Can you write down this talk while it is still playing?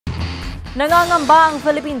Nangangamba ang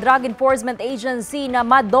Philippine Drug Enforcement Agency na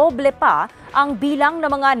madoble pa ang bilang ng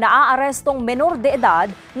mga naaarestong menor de edad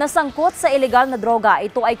na sangkot sa ilegal na droga.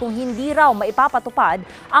 Ito ay kung hindi raw maipapatupad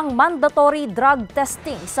ang mandatory drug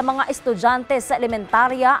testing sa mga estudyante sa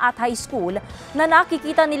elementarya at high school na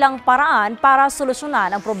nakikita nilang paraan para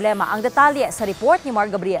solusyonan ang problema. Ang detalye sa report ni Mar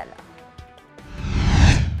Gabriel.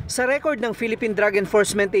 Sa record ng Philippine Drug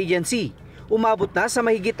Enforcement Agency, umabot na sa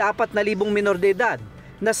mahigit 4,000 menor de edad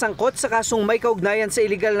na sangkot sa kasong may kaugnayan sa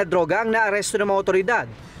ilegal na droga ang naaresto ng mga otoridad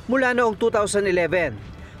mula noong 2011.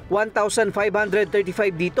 1,535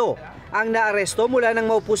 dito ang naaresto mula nang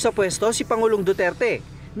maupo sa pwesto si Pangulong Duterte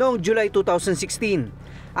noong July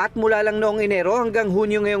 2016. At mula lang noong Enero hanggang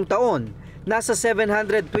Hunyo ngayong taon, nasa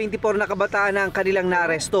 724 na kabataan na ang kanilang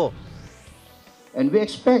naaresto. And we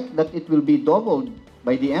expect that it will be doubled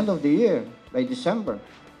by the end of the year, by December.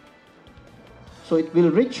 So it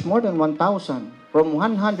will reach more than 1,000. From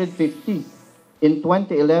 150 in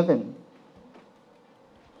 2011.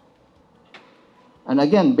 And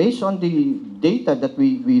again, based on the data that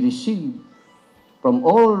we received from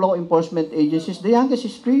all law enforcement agencies, the youngest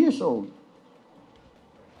is 3 years old.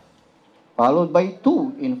 Followed by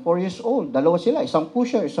 2 in 4 years old. Dalawa sila, isang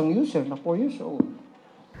pusher, isang user na 4 years old.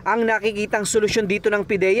 Ang nakikitang solusyon dito ng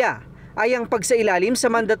PDEA ay ang pagsailalim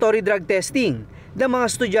sa mandatory drug testing ng mga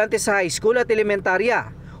estudyante sa high school at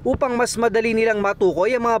elementarya upang mas madali nilang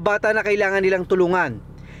matukoy ang mga bata na kailangan nilang tulungan.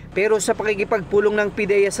 Pero sa pakikipagpulong ng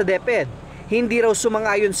PDEA sa DepEd, hindi raw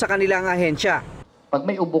sumang-ayon sa kanilang ahensya. Pag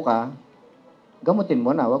may ubo ka, gamutin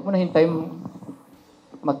mo na. Huwag mo na hintayin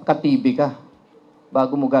magkatibi ka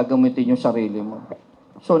bago mo gagamitin yung sarili mo.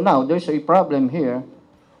 So now, there's a problem here.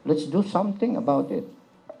 Let's do something about it.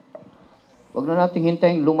 Huwag na natin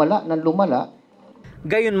hintayin lumala ng lumala.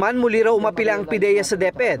 Gayunman, muli raw umapila ang PDEA sa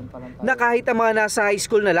DepEd na kahit ang mga nasa high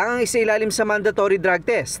school na lang ang isailalim sa mandatory drug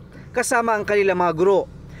test kasama ang kanilang mga guro.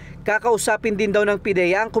 Kakausapin din daw ng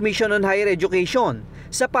PDEA ang Commission on Higher Education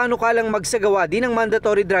sa panukalang magsagawa din ng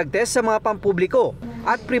mandatory drug test sa mga pampubliko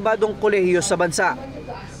at pribadong kolehiyo sa bansa.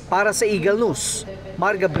 Para sa Eagle News,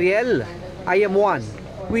 Mar Gabriel, I am one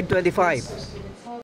with 25.